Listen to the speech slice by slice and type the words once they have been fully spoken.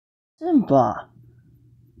Simba,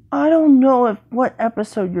 I don't know what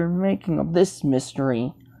episode you're making of this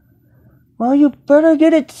mystery. Well, you better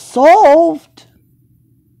get it solved.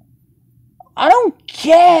 I don't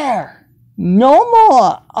care. No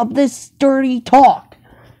more of this dirty talk.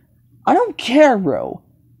 I don't care, Ro.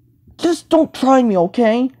 Just don't try me,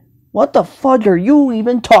 okay? What the fudge are you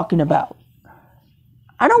even talking about?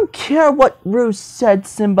 I don't care what Ru said,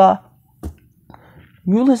 Simba.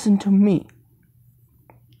 You listen to me.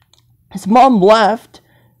 His mom left.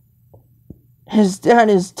 His dad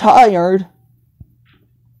is tired.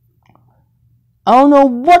 I don't know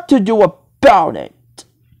what to do about it.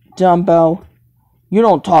 Dumbo, you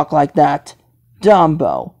don't talk like that.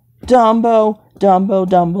 Dumbo, Dumbo, Dumbo,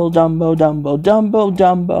 Dumbo, Dumbo, Dumbo, Dumbo,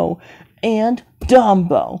 Dumbo, and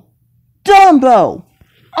Dumbo. Dumbo!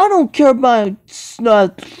 I don't care about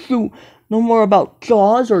no more about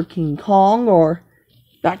Jaws or King Kong or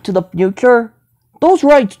Back to the Future. Those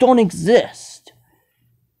rides don't exist.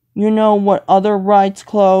 You know what other rides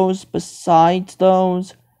close besides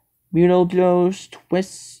those? Beetlejuice,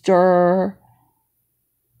 Twister.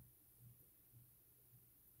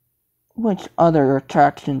 Which other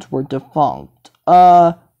attractions were defunct?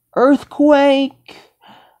 Earthquake,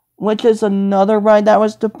 which is another ride that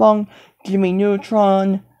was defunct. Jimmy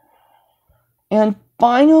Neutron. And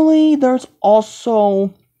finally, there's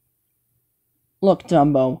also... Look,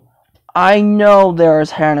 Dumbo, I know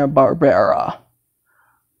there's Hanna-Barbera.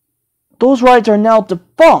 Those rides are now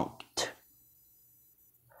defunct.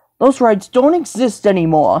 Those rides don't exist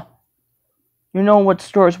anymore. You know what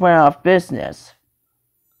stores went out of business?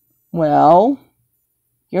 Well,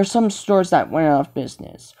 here's some stores that went out of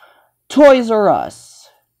business. Toys R Us.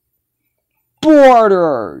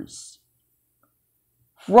 Borders.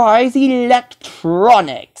 Fry's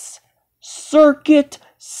Electronics. Circuit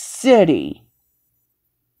City.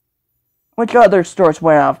 Which other stores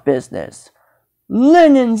went out of business?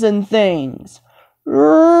 Linens and Things.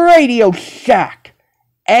 Radio Shack.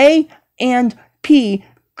 A&P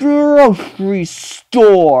grocery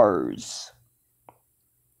stores.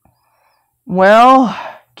 Well,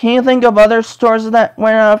 can you think of other stores that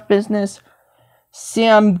went out of business?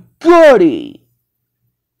 Sam Goody.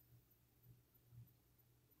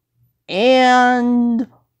 And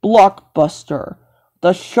Blockbuster.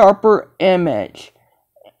 The Sharper Image.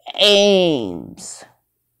 Ames.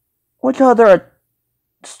 Which other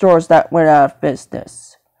stores that went out of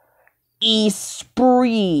business?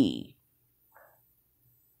 Esprit.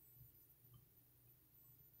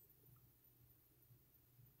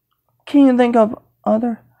 Can you think of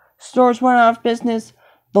other stores went out of business?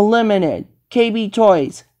 The Limited, KB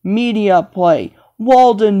Toys, Media Play,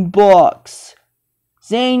 Walden Books,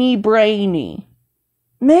 Zany Brainy.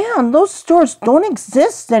 Man, those stores don't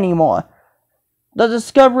exist anymore. The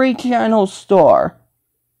Discovery Channel store.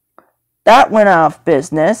 That went out of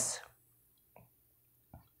business.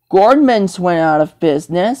 Gordman's went out of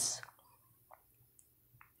business.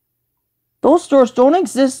 Those stores don't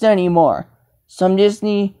exist anymore. Some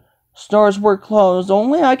Disney stores were closed.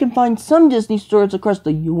 Only I can find some Disney stores across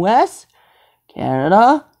the US,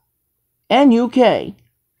 Canada, and UK.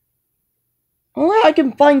 Only I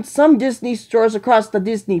can find some Disney stores across the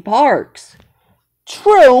Disney parks.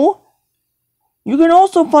 True. You can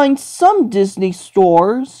also find some Disney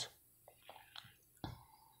stores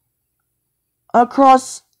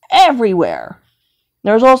across everywhere.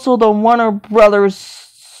 There's also the Warner Brothers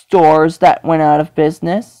stores that went out of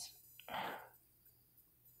business.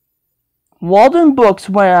 Walden Books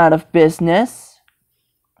went out of business.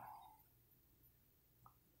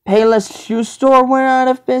 Payless Shoe Store went out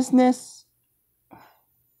of business.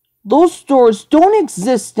 Those stores don't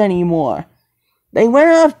exist anymore. They went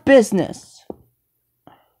out of business.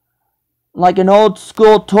 Like an old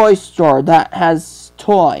school toy store that has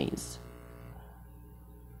toys.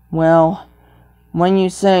 Well, when you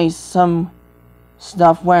say some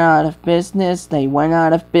stuff went out of business, they went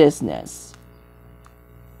out of business.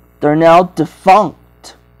 They're now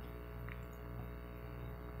defunct.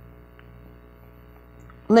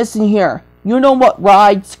 Listen here. You know what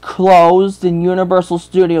rides closed in Universal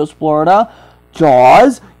Studios Florida?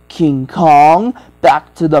 Jaws, King Kong,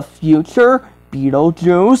 Back to the Future,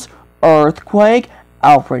 Beetlejuice, Earthquake,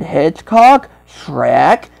 Alfred Hitchcock,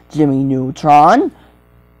 Shrek, Jimmy Neutron.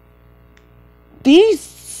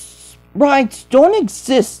 These rides don't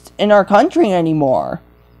exist in our country anymore.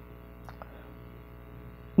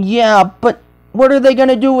 Yeah, but what are they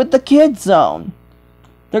gonna do with the Kids Zone?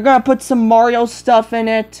 They're gonna put some Mario stuff in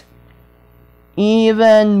it.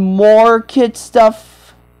 Even more kid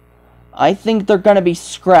stuff. I think they're gonna be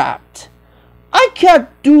scrapped. I can't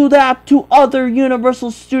do that to other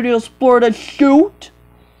Universal Studios Florida shoot.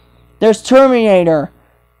 There's Terminator.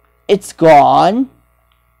 It's gone.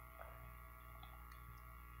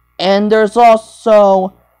 And there's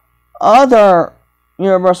also other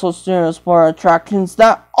Universal Studios Florida attractions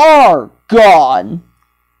that are gone,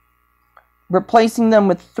 replacing them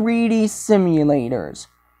with 3D simulators.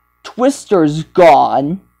 Twister's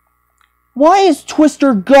gone. Why is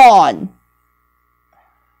Twister gone?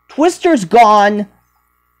 Twister's gone,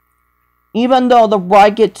 even though the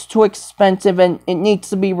ride gets too expensive and it needs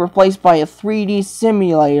to be replaced by a 3D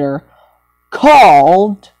simulator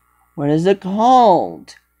called... What is it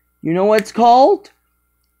called? You know what it's called?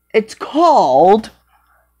 It's called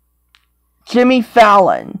Jimmy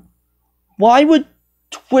Fallon. Why would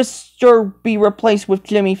Twister be replaced with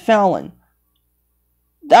Jimmy Fallon?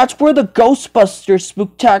 That's where the Ghostbusters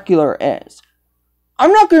Spooktacular is.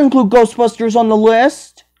 I'm not going to include Ghostbusters on the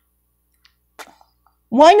list.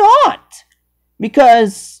 Why not?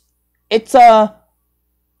 Because it's a...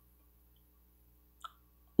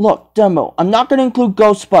 Look, Dumbo, I'm not going to include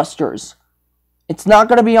Ghostbusters. It's not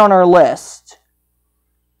going to be on our list.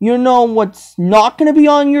 You know what's not going to be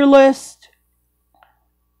on your list?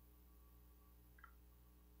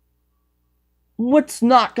 What's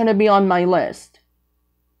not going to be on my list?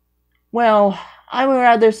 Well, I would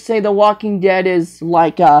rather say The Walking Dead is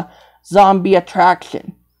like a zombie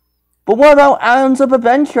attraction. But what about Islands of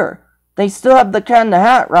Adventure? They still have the Cat in the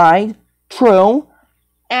Hat ride. True.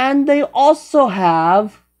 And they also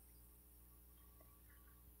have...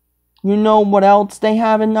 You know what else they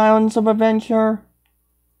have in Islands of Adventure?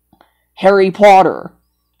 Harry Potter.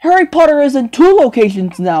 Harry Potter is in 2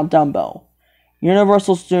 locations now, Dumbo.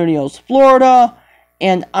 Universal Studios Florida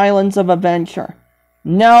and Islands of Adventure.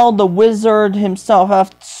 Now the wizard himself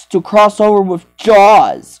has to cross over with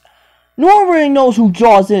Jaws. No one really knows who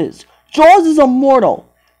Jaws is. Jaws is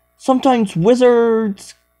immortal. Sometimes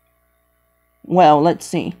wizards... Well, let's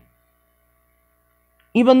see.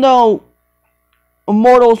 Even though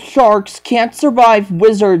immortal sharks can't survive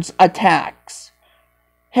wizards' attacks,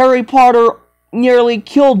 Harry Potter nearly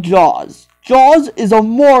killed Jaws. Jaws is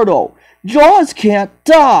immortal. Jaws can't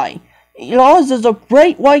die. Jaws is a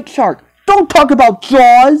great white shark. Don't talk about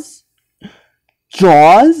Jaws.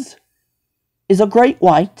 Jaws is a great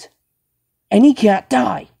white, and he can't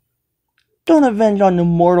die. Don't avenge on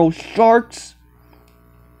immortal sharks.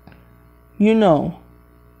 You know,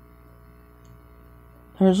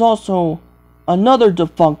 there's also another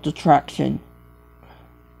defunct attraction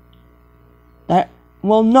that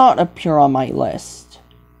will not appear on my list.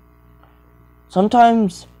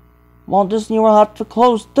 Sometimes Walt Disney will have to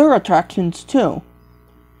close their attractions too.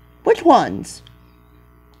 Which ones?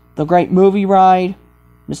 The Great Movie Ride,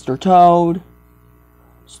 Mr. Toad.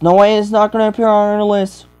 Snow White is not going to appear on our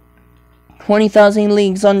list. 20,000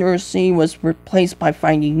 Leagues Under the Sea was replaced by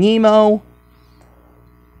Finding Nemo.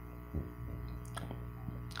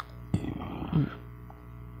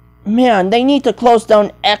 Man, they need to close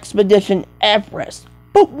down Expedition Everest.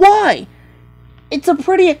 But why? It's a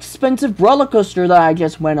pretty expensive roller coaster that I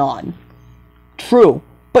just went on. True,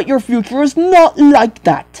 but your future is not like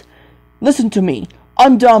that. Listen to me.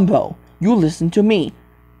 I'm Dumbo. You listen to me.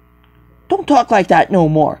 Don't talk like that no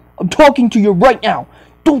more. I'm talking to you right now.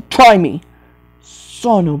 Don't try me.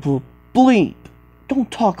 Son of a bleep.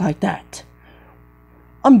 Don't talk like that.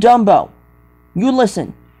 I'm Dumbo. You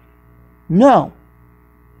listen. No.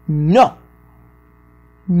 No.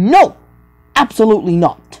 No. Absolutely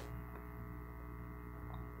not.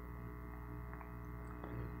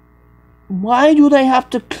 Why do they have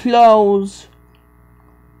to close?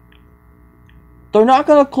 They're not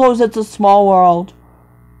going to close It's a Small World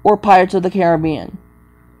or Pirates of the Caribbean.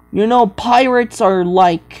 You know, pirates are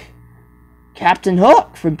like Captain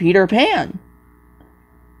Hook from Peter Pan.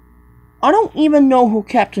 I don't even know who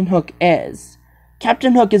Captain Hook is.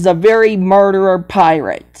 Captain Hook is a very murderer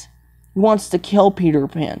pirate. He wants to kill Peter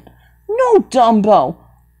Pan. No, Dumbo.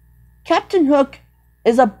 Captain Hook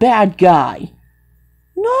is a bad guy.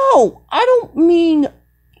 No, I don't mean...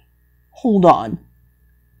 Hold on.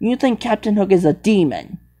 You think Captain Hook is a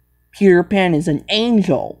demon. Peter Pan is an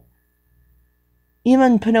angel.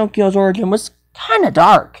 Even Pinocchio's origin was kinda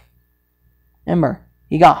dark. Remember,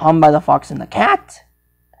 he got hung by the fox and the cat.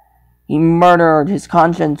 He murdered his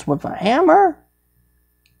conscience with a hammer.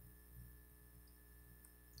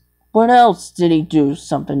 What else did he do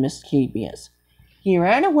something mischievous? He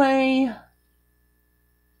ran away.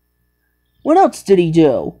 What else did he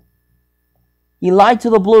do? He lied to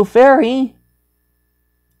the Blue Fairy.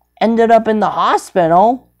 Ended up in the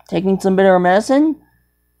hospital, taking some bitter medicine.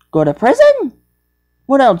 Go to prison?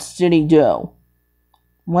 What else did he do?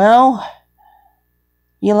 Well,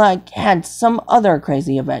 he had some other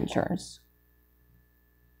crazy adventures.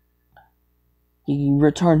 He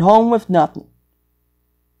returned home with nothing.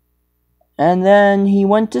 And then he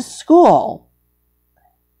went to school.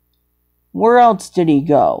 Where else did he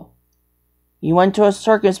go? He went to a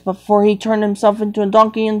circus before he turned himself into a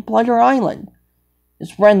donkey in Pleasure Island.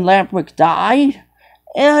 His friend Lampwick died.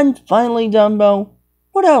 And finally, Dumbo,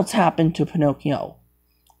 what else happened to Pinocchio?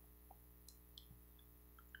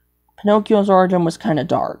 Pinocchio's origin was kind of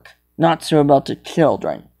dark, not suitable to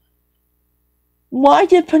children. Why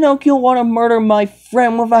did Pinocchio want to murder my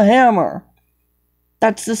friend with a hammer?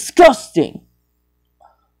 That's disgusting.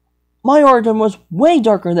 My origin was way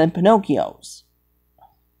darker than Pinocchio's.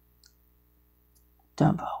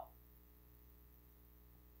 Dumbo,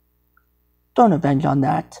 don't avenge on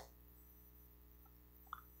that.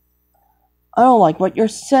 I don't like what you're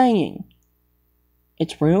saying.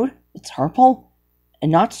 It's rude, it's hurtful,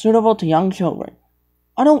 and not suitable to young children.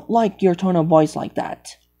 I don't like your tone of voice like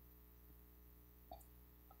that.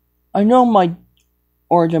 I know my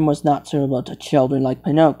origin was not suitable to children like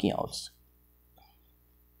Pinocchio's.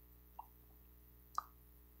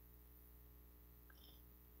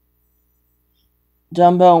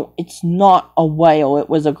 Dumbo, it's not a whale, it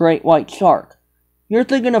was a great white shark. You're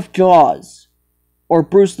thinking of Jaws, or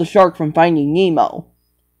Bruce the Shark from Finding Nemo.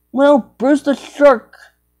 Well, Bruce the Shark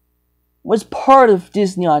was part of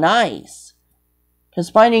Disney on Ice, because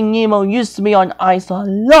Finding Nemo used to be on ice a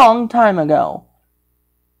long time ago.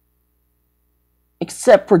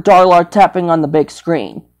 Except for Darla tapping on the big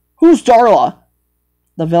screen. Who's Darla?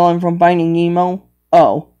 The villain from Finding Nemo?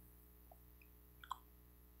 Oh.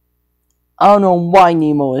 I don't know why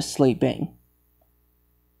Nemo is sleeping.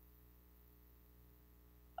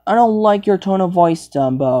 I don't like your tone of voice,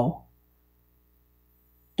 Dumbo.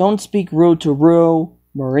 Don't speak rude to Roo,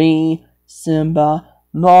 Marie, Simba,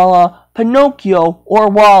 Nala, Pinocchio, or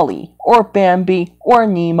Wally, or Bambi, or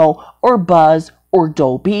Nemo, or Buzz, or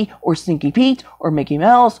Dopey, or Stinky Pete, or Mickey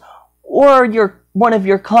Mouse, or one of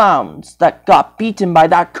your clowns that got beaten by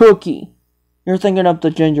that cookie. You're thinking of the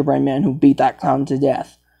gingerbread man who beat that clown to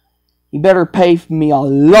death. You better pay me a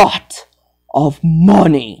lot of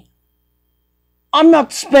money. I'm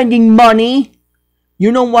not spending money.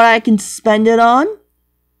 You know what I can spend it on?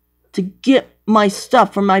 To get my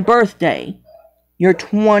stuff for my birthday. Your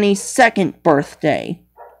 22nd birthday.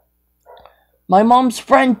 My mom's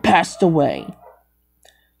friend passed away.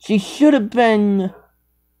 She should have been...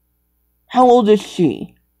 How old is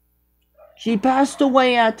she? She passed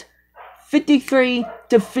away at 53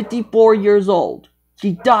 to 54 years old.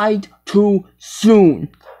 She died too soon.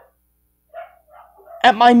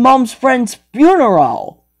 At my mom's friend's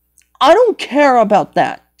funeral. I don't care about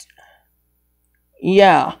that.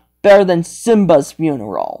 Yeah, better than Simba's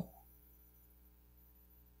funeral.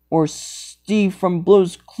 Or Steve from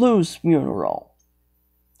Blue's Clues' funeral.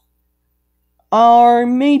 Or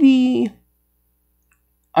maybe...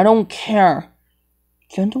 I don't care.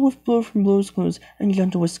 Gentle with Blue from Blue's Clues and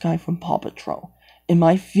Gentle with Sky from Paw Patrol. In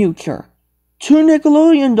my future. 2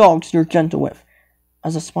 Nickelodeon dogs you're gentle with.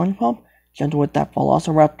 As a SpongeBob, gentle with that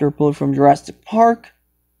Velociraptor Blue from Jurassic Park.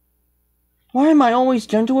 Why am I always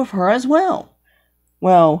gentle with her as well?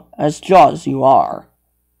 Well, as Jaws you are.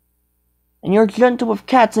 And you're gentle with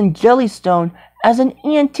Cats and Jellystone as an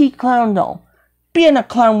antique clown doll. Being a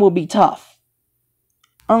clown will be tough.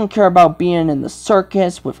 I don't care about being in the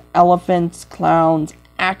circus with elephants, clowns,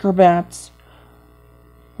 acrobats,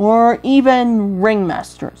 or even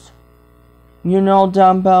ringmasters. You know,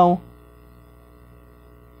 Dumbo,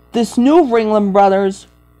 this new Ringling Brothers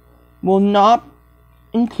will not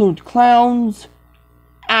include clowns,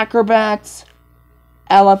 acrobats,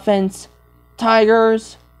 elephants,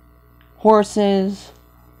 tigers, horses,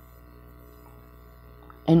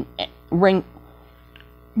 and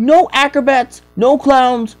no acrobats, no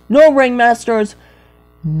clowns, no ringmasters,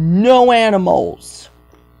 no animals.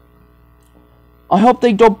 I hope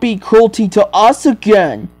they don't be cruelty to us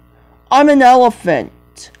again. I'm an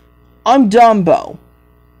elephant. I'm Dumbo.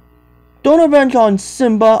 Don't avenge on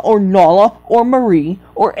Simba or Nala or Marie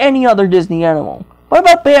or any other Disney animal. What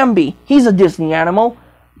about Bambi? He's a Disney animal.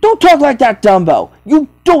 Don't talk like that, Dumbo. You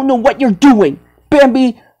don't know what you're doing.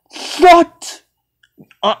 Bambi, shut.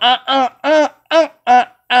 I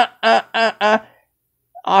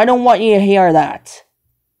don't want you to hear that.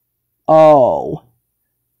 Oh.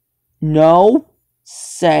 No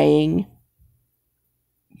saying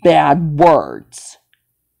bad words.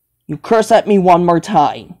 You curse at me one more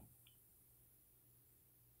time.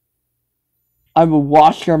 I will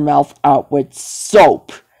wash your mouth out with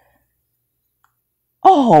soap.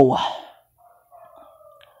 Oh.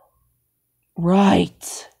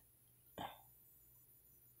 Right.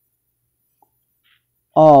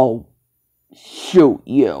 Oh. Shoot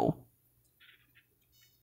you.